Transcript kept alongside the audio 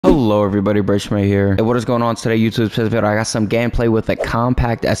Hello everybody, Bridgman here. Hey, what is going on today, YouTube? I got some gameplay with a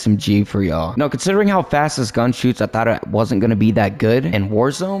Kompakt SMG for y'all. Now, considering how fast this gun shoots, I thought it wasn't gonna be that good in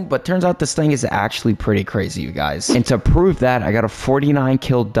Warzone, but turns out this thing is actually pretty crazy, you guys. And to prove that, I got a 49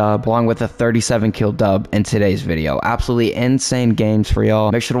 kill dub along with a 37 kill dub in today's video. Absolutely insane games for y'all.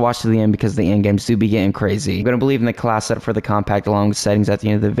 Make sure to watch to the end because the end games do be getting crazy. I'm gonna believe in the class setup for the Kompakt along with settings at the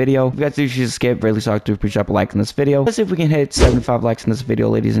end of the video. If you guys do choose to skip, really sorry to drop a like on this video. Let's see if we can hit 75 likes in this video,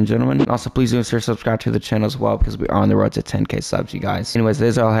 ladies and gentlemen. Also, please do consider subscribe to the channel as well because we are on the road to 10k subs, you guys. Anyways,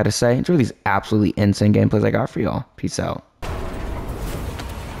 this is all I had to say. Enjoy these absolutely insane gameplays I got for y'all. Peace out.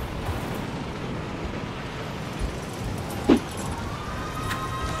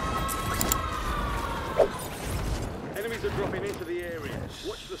 Enemies are dropping into the area.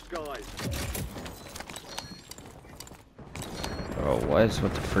 Watch the skies. Bro, what is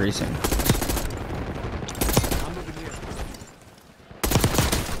with the freezing? I'm over here.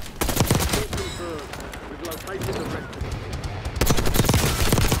 Confirmed. We've located the rest of them.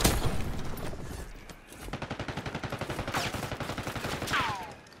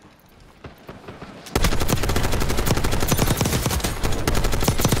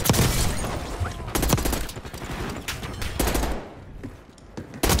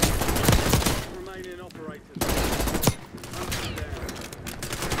 Remaining operators. Hunt them down.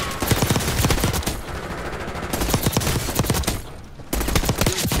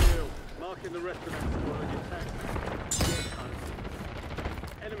 Marking the rest of them while you attack.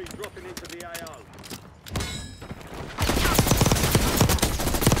 Enemies dropping into the AO.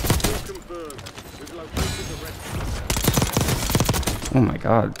 Still confirmed. We've located the rest of them. Oh my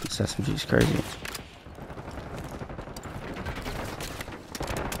god, this SMG is crazy.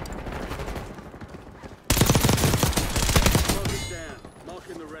 Target down.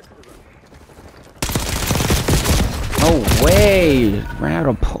 Marking the rest of them. No way! Ran out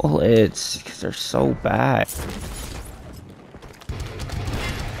of bullets because they're so bad.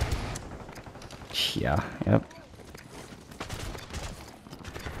 Yeah, yep.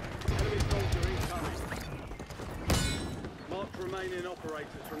 Enemy soldier incoming. Mark remaining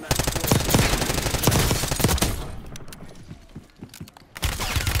operators from that squad.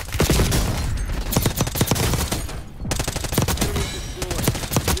 Enemy destroyed.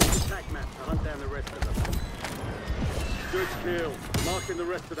 Use the attack map to hunt down the rest of them. Good kill. Marking the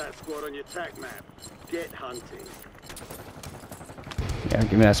rest of that squad on your attack map. Get hunting. Yeah,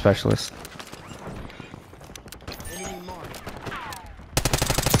 give me that specialist. Enemy marked.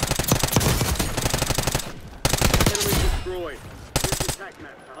 Enemy destroyed. Use the attack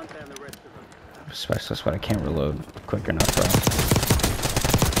map to hunt down the rest of them. Specialist, but I can't reload quick enough, bro.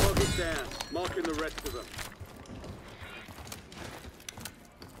 Target down. Marking the rest of them.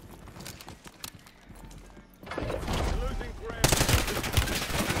 Losing ground.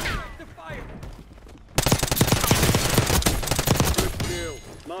 To fire. Good kill.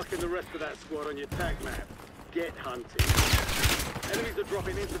 Marking the rest of that squad on your attack map. Get hunting. Enemies are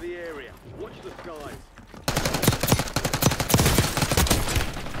dropping into the area. Watch the skies.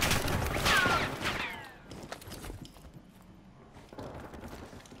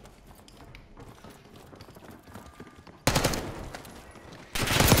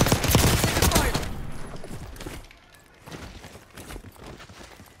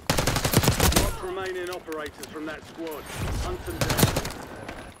 Mark remaining operators from that squad. Hunt them down.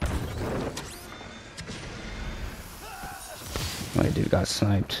 My dude got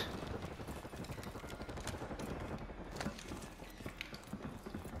sniped.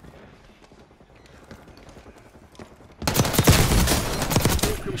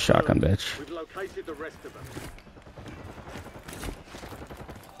 Shotgun, bitch. We've located the rest of them.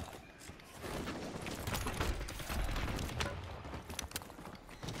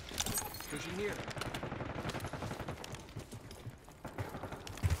 Pushing here.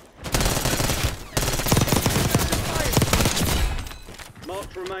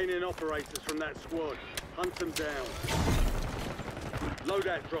 Marked remaining operators from that squad. Hunt them down.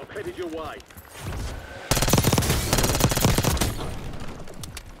 Loadout drop headed your way.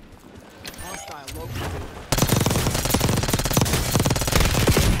 Hostile located.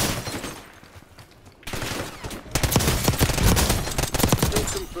 Still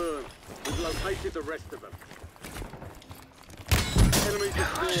confirmed. We've located the rest of them. Enemy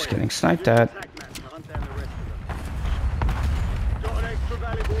destroyed. Just getting sniped at. Attack map to hunt down the rest of them. Got an extra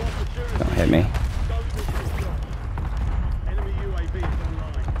valuable opportunity. Don't hit me. Don't miss this shot. Enemy UAV is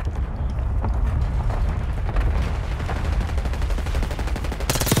online.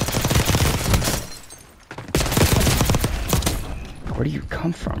 Where do you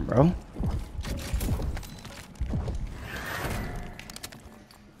come from, bro?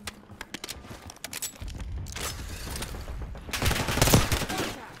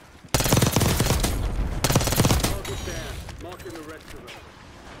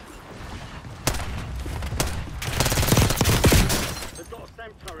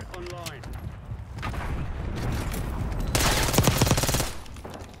 online.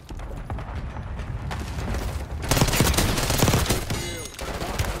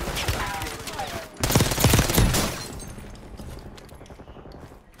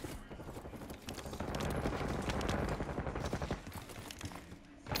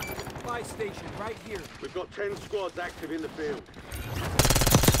 Buy station right here. We've got 10 squads active in the field.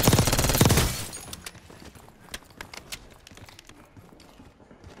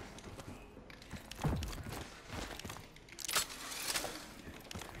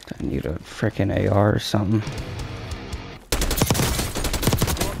 I need a frickin' AR or something.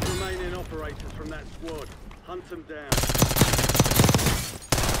 Mark remaining operators from that squad. Hunt them down.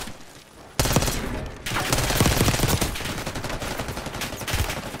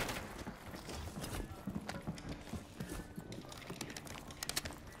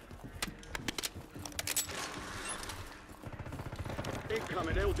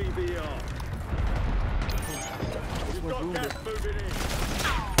 Incoming LDVR. We've got gas moving in.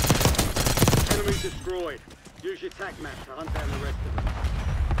 Enemy destroyed. Use your tac map to hunt down the rest of them.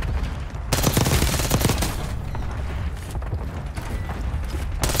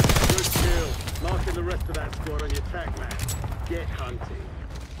 Good kill. Marking the rest of that squad on your tac map. Get hunting.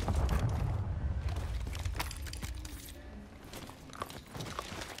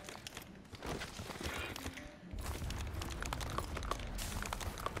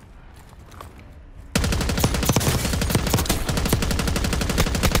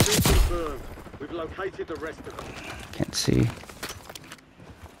 Confirmed. We've located the rest of them. Can't see.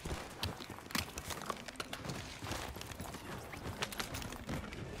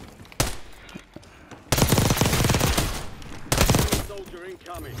 Soldier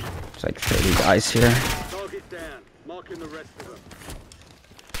incoming. There's like 30 guys here. Target down. Marking the rest of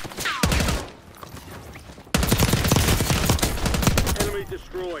them. Enemy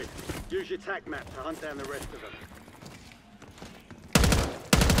destroyed. Use your tac map to hunt down the rest of them.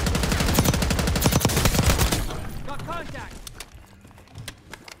 Got contact.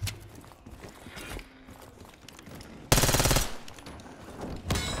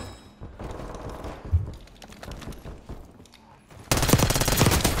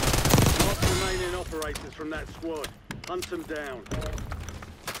 Mark remaining operators from that squad. Hunt them down.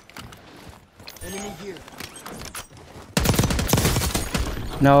 Enemy here.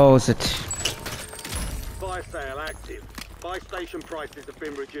 No, is it? Fire sale active. Buy station prices have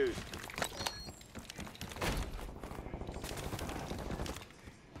been reduced.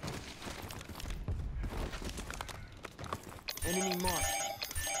 Enemy marked.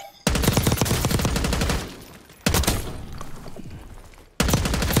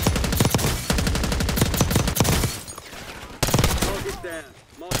 Target down.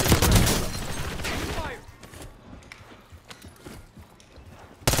 Marking the rest of them. Fire.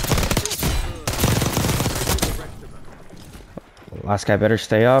 The rest of them. Last guy better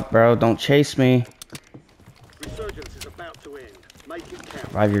stay up, bro. Don't chase me. Resurgence is about to end. Make it count.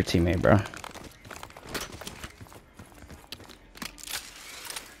 Revive your teammate, bro.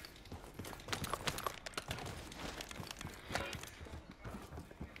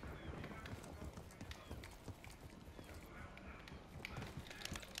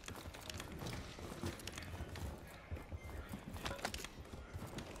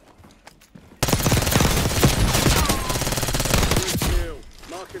 Good kill.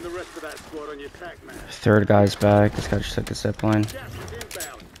 Marking the rest of that squad on your tac map. Third guy's back. This guy just took a zip line. Gas is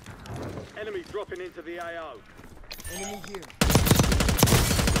inbound. Enemy dropping into the AO. Enemy here.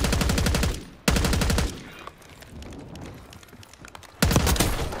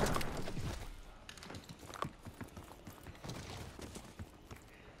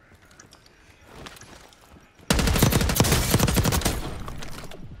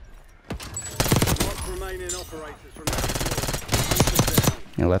 Mark remaining operators from that squad. Hunt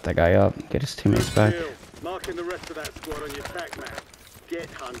them You let that guy up. Get his teammates down. back. Good kill. Marking the rest of that squad on your tac map. Get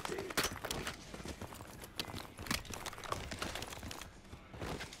hunting.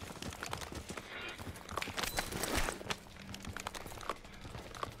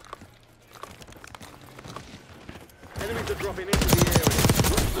 Enemies are dropping into the area.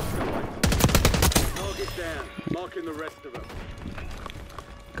 Watch the sky. Target down. Marking the rest of them.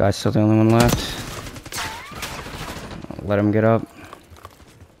 Guy's still the only one left. Let him get up.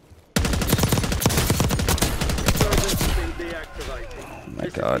 Resurgence has been deactivated. Oh my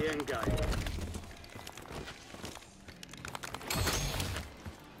This God. is the end game.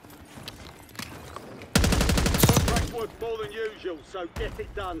 Contract worth more than usual, so get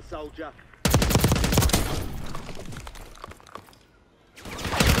it done, soldier.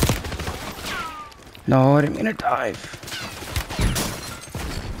 No, I didn't mean to dive.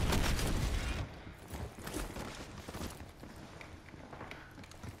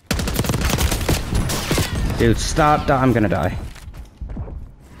 Dude, stop. I'm gonna die.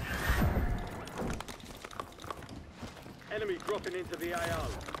 Enemy dropping into the AO.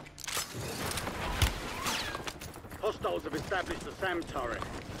 Hostiles have established a SAM turret.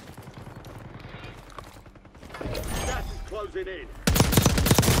 Gas is closing in.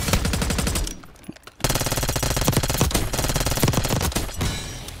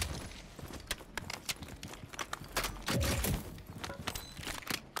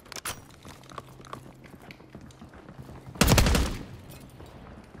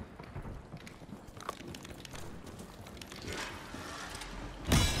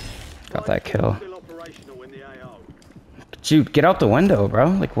 Got that kill. Still operational in the AO. Dude, get out the window, bro.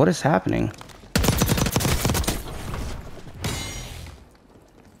 Like, what is happening?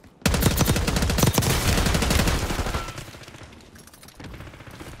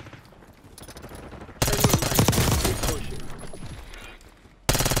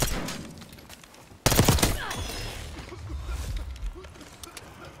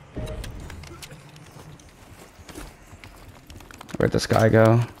 Where'd this guy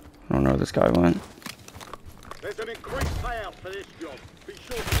go? I don't know where this guy went. There's an increased payout for this job. Be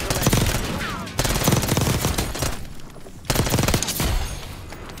sure to collect.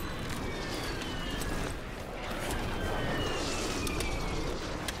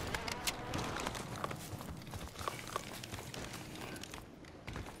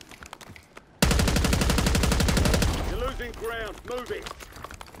 You're losing ground. Move it.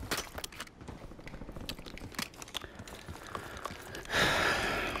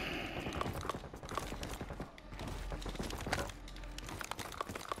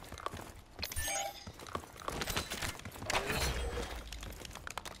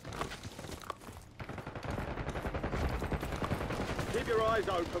 Keep your eyes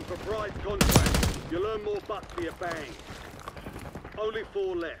open for prize contracts. You'll earn more bucks for your bang. Only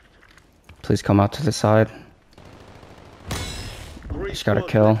 4 left. Please come out to the side. 3 Just got a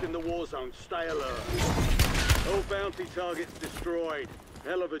squads kill. left in the war zone. Stay alert. All bounty targets destroyed.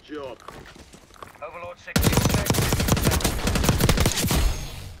 Hell of a job. Overlord 60.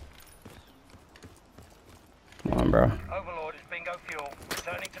 Come on, bro. Overlord is bingo fuel.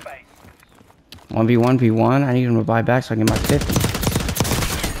 Returning to base. 1v1v1. I need him to buy back so I can get my 50.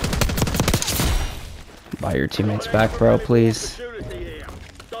 Buy your teammates back, bro, please. Opportunity here.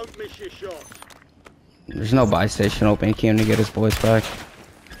 Don't miss your shot. There's no buy station open. He came to get his boys back.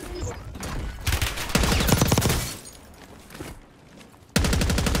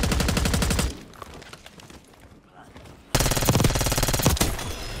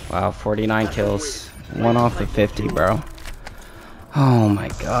 Wow, 49 kills. 1 off the 50, bro. Oh my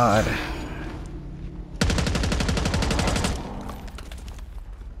god.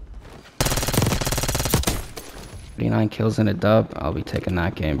 49 kills in a dub. I'll be taking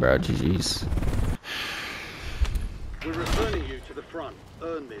that game, bro. GG's. We're returning you to the front.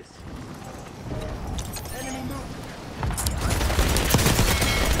 Earn this. Enemy movement.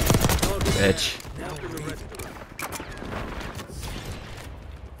 Bitch. Now for the rest of them.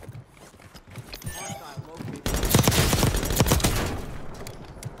 Hostile located.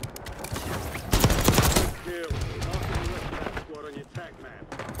 Kill. Marking the rest of that squad on your tac map.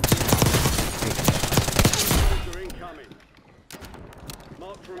 Soldier incoming.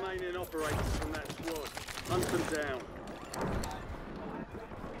 Mark remaining operators from that squad. Hunt them down.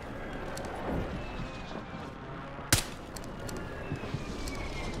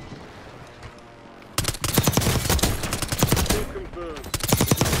 Still confirmed.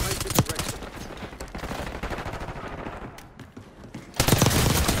 Located the rest of them.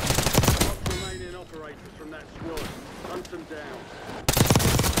 Mark remaining operators from that squad. Hunt them down.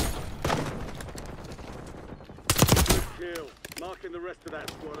 Good kill. Marking the rest of that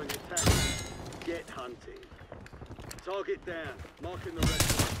squad on your tac. Get hunting. Target down. Marking the rest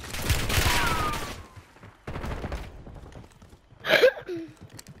of them.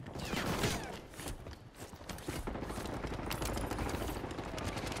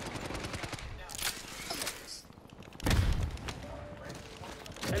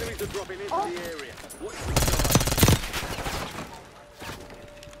 Enemies are dropping into the area. Watch the side.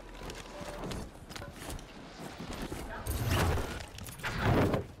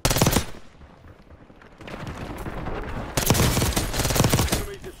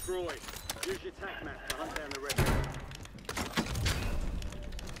 Enemy destroyed. Use your tac map to hunt down the rest of them.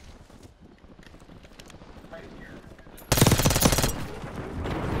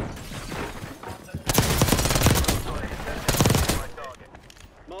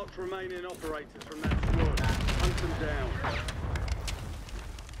 Marked remaining operators from that squad. Hunt them down.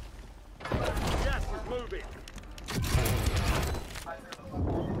 Gas is moving.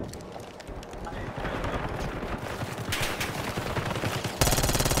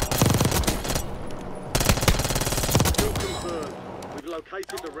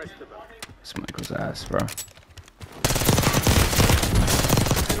 located the rest of them. This mic was ass, bro.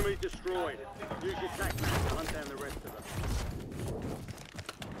 Enemy destroyed. Use your tac map to hunt down the rest of them.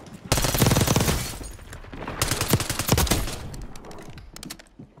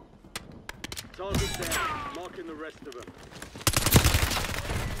 Target down. Marking the rest of them.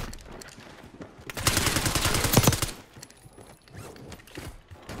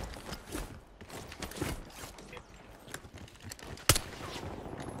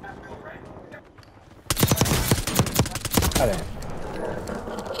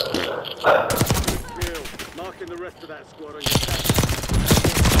 Marking the rest of that squad on your tac.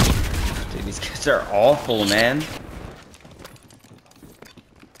 Dude, these kids are awful, man.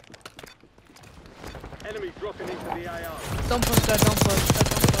 Enemy dropping into the AR. Don't push that, don't push that,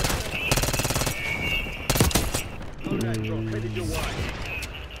 don't push. Loadout drop headed your way.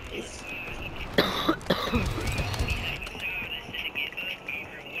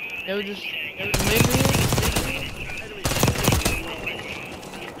 They were just maybe.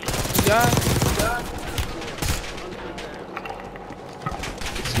 Yeah.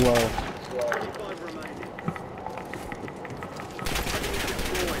 Slow. 25 remaining.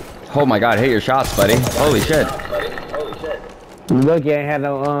 Oh my god, hit your shots, buddy. Holy shit. Look, you ain't had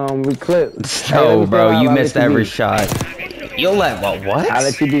no clip. No, bro, you missed every shot. You'll let what? I'll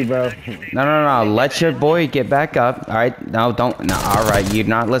let you be, bro. No. Let your boy get back up. All right, no, don't. No, all right, you're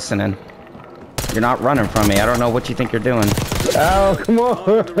not listening. You're not running from me. I don't know what you think you're doing. Oh, come on.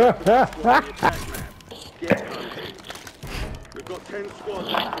 We've got 10 squads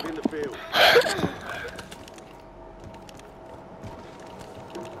active in the field.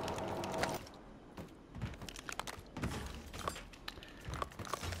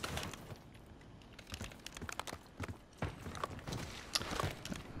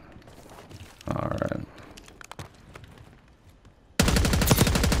 All right.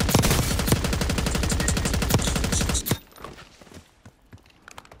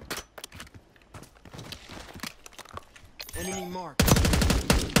 Enemy mark.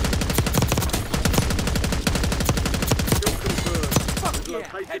 Still confirmed. We've Yeah,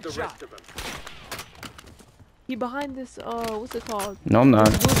 located the headshot. rest of them. He behind this, what's it called? No, I'm not.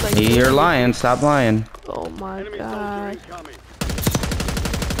 Booth, like, You're lying. Stop lying. Oh my Enemy soldier god. incoming.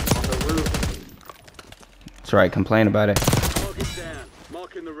 That's right. Complain about it. Target down.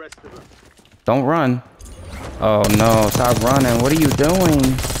 Marking the rest of them. Don't run. Oh no! Stop running. What are you doing?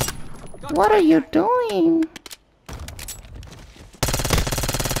 What are you doing?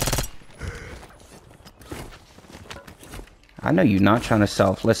 I know you're not trying to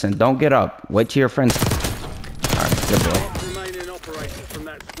self. Listen, don't get up. Wait till your friends. Alright, good boy. Remaining operators from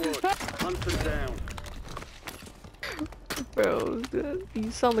that squad. Hunt them down. Bro,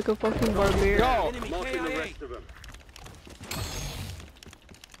 you sound like a fucking barbarian. Marking the rest of them.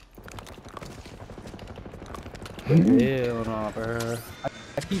 Hell no, bro. I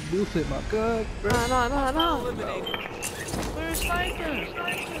keep boosting my gun, bro. No. Where's snipers?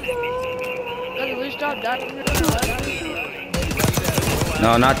 That's at least drop that.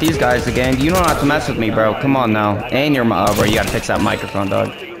 No, not these guys again. You don't have to mess with me, bro. Come on now. And your bro, you gotta fix that microphone, dog.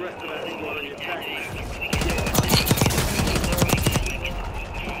 Marking the rest of that squad on your tac map.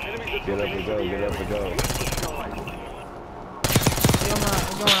 Enemies are Get up and go, get up and go.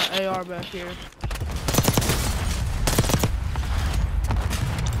 I'm going AR back here.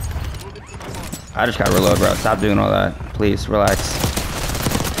 I just gotta reload, bro. Stop doing all that. Please, relax.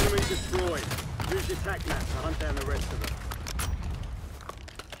 Enemy destroyed. Use your tac map to hunt down the rest of them.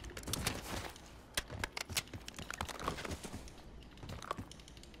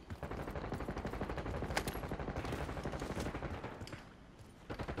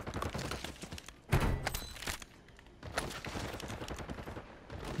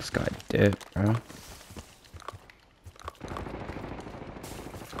 This guy did, bro.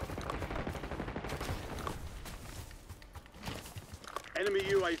 Enemy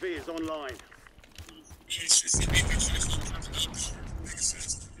UAV is online. Still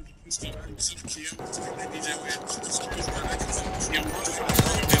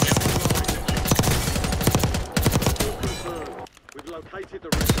confirmed. We've located the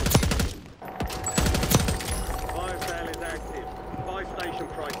rest of them. Fire sale is active. Buy station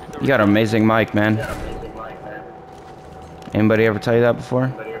prices are You got an amazing mic, man. Anybody ever tell you that before?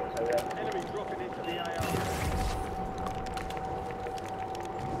 enemy dropping into the AR.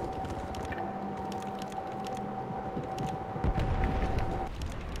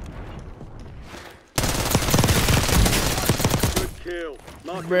 Good kill.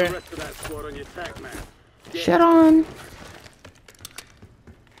 Marking the Bruh. rest of that squad on your tac map. Get Shut on.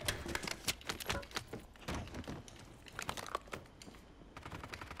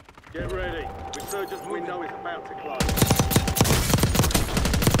 Get ready. Resurgence window is about to close.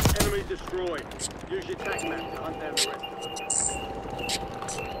 Enemy destroyed. Use your tac map to hunt down the rest of them.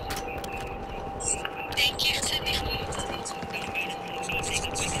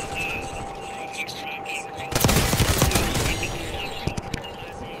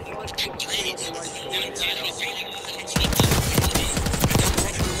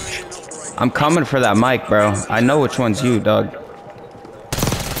 I'm coming for that mic, bro. I know which one's you, dog.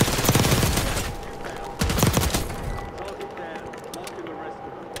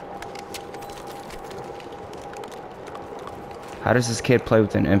 How does this kid play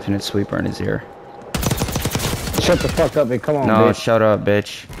with an infinite sweeper in his ear? Shut the fuck up and come on, No, bitch. shut up,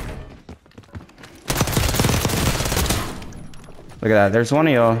 bitch. Look at that. There's one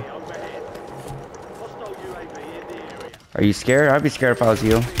of y'all. Are you scared? I'd be scared if I was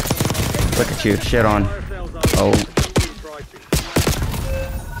you. Look at you. Shit on. Oh.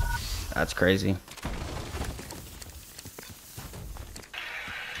 That's crazy.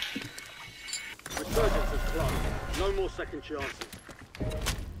 Resurgence is closed. No more second chances.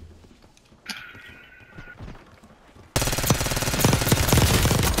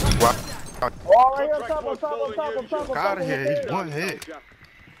 Wow. Oh, right here, on top. Out of here, he's one hit.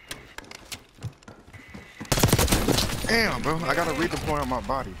 Damn, bro, I gotta redeploy on my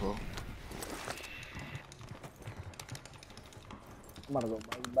body, bro. I'm gonna go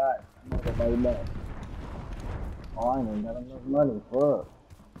buy you back. Oh, I ain't even got enough money, fuck.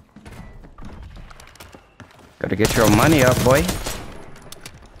 Gotta get your money up, boy.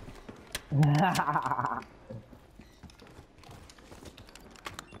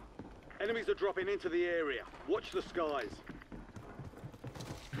 Enemies are dropping into the area. Watch the skies.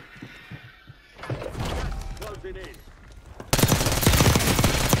 Closing in.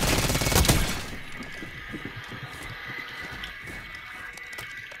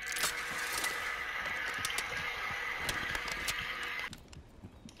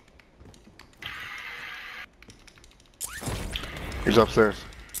 He's upstairs.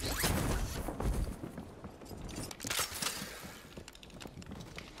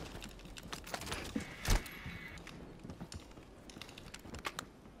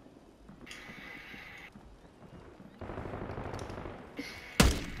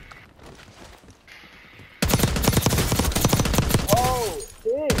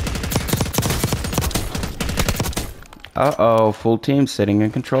 Uh-oh, full team sitting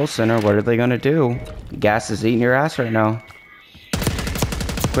in control center. What are they gonna do? Gas is eating your ass right now.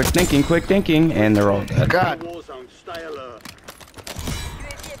 Quick thinking, and they're all dead. God. Warzone, stay alert.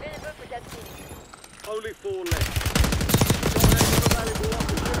 Only 4 left.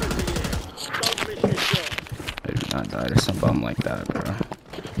 Don't miss your shot. I did not die to some bum like that, bro.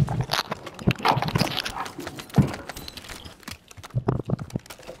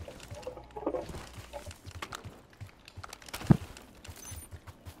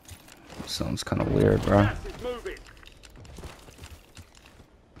 Sounds kind of weird, bro. Gas is moving.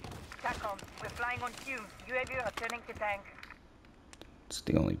 TACOM, we're flying on cue. UAV are turning to tank. It's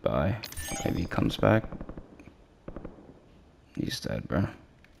the only buy. Maybe he comes back. He's dead, bro.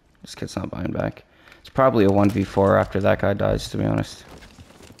 This kid's not buying back. It's probably a 1v4 after that guy dies, to be honest.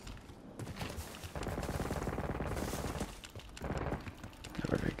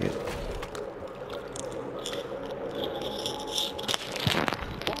 Very good.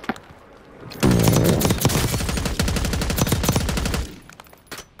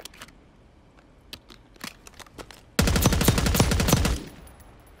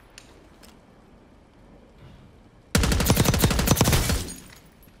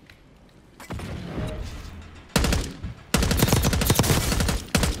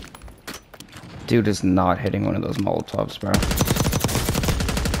 Dude is not hitting one of those Molotovs, bro.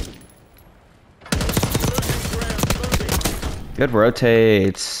 Good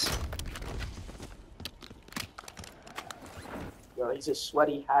rotates. Yo, he's a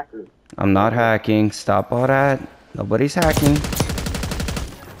sweaty hacker. I'm not hacking. Stop all that. Nobody's hacking.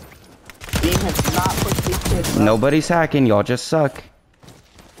 Team has not put this kid, bro. Nobody's hacking. Y'all just suck.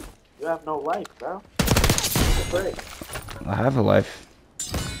 You have no life, bro. Take a break. I have a life.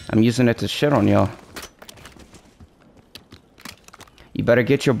 I'm using it to shit on y'all. You better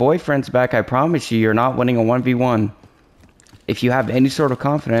get your boyfriends back. I promise you, you're not winning a 1v1. If you have any sort of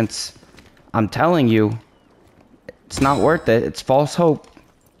confidence, I'm telling you, it's not worth it. It's false hope.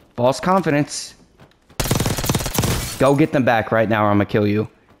 False confidence. Go get them back right now or I'm gonna kill you.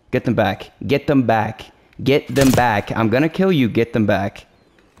 Get them back. Get them back. Get them back. I'm gonna kill you. Get them back.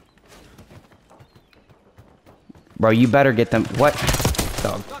 Bro, you better get them. What?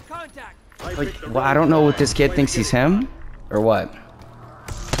 Dog. Like, well, I don't know what this kid thinks he's him or what.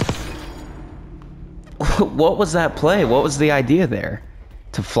 What was that play? What was the idea there?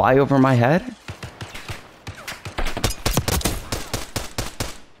 To fly over my head?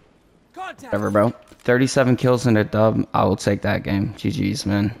 Whatever, bro. 37 kills in a dub. I will take that game. GG's,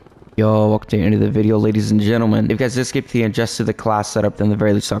 man. Yo, welcome to the end of the video, ladies and gentlemen. If you guys did skip the end just to the class setup, then the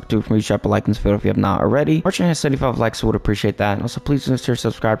very least talk to from me, drop a like in this video if you have not already. Our channel has 75 likes, so would appreciate that. And also, please consider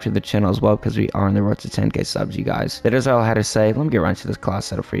subscribe to the channel as well, because we are on the road to 10k subs, you guys. That is all I had to say. Let me get right into this class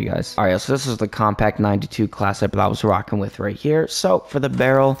setup for you guys. Alright, so this is the Kompakt 92 class setup that I was rocking with right here. So for the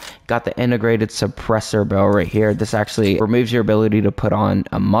barrel, got the integrated suppressor barrel right here. This actually removes your ability to put on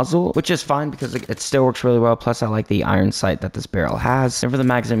a muzzle, which is fine because it still works really well. Plus, I like the iron sight that this barrel has. And for the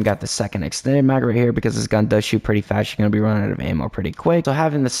magazine, we got the second extended mag right here because this gun does shoot pretty fast. You're going to be running out of ammo pretty quick. So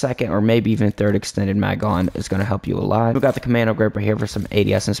having the second or maybe even third extended mag on is going to help you a lot. We got the commando grip right here for some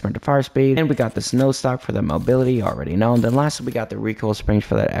ADS and sprint to fire speed. And we got this nose stock for the mobility, you already know. And then lastly, we got the recoil springs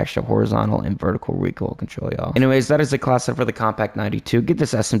for that extra horizontal and vertical recoil control, y'all. Anyways, that is the class set for the Kompakt 92. Get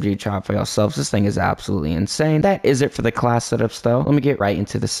this SMG chop for yourselves. This thing is absolutely insane. That is it for the class setups though. Let me get right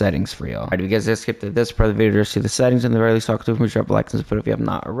into the settings for y'all. Alright, if you guys just skipped this part of the video, just see the settings in the very least talk to me, drop a like in this video if you have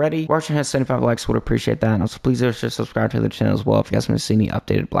not already. Watching has 75 likes, would appreciate that. And also please just subscribe to the channel as well if you guys want to see any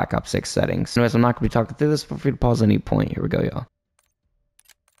updated Black Ops 6 settings. Anyways, I'm not going to be talking through this. Feel free to pause at any point. Here we go, y'all.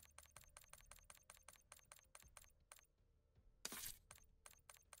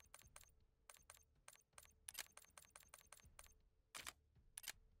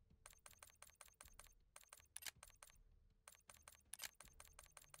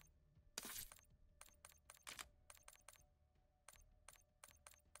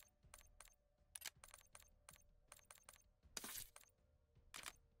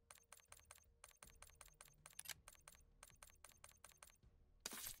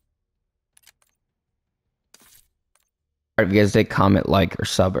 Alright, if you guys did comment, like, or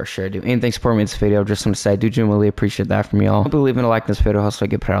sub, or share, do anything support me in this video, just want to say I do genuinely appreciate that from y'all. Hope you leaving a like in this video, so I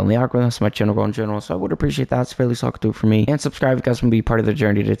get put out on the algorithm, so my channel grow in general, so I would appreciate that. It's fairly all I can do for me. And subscribe if you guys want to be part of the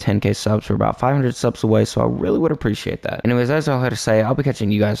journey to 10k subs. We're about 500 subs away, so I really would appreciate that. Anyways, that's all I had to say. I'll be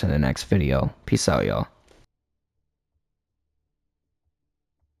catching you guys in the next video. Peace out, y'all.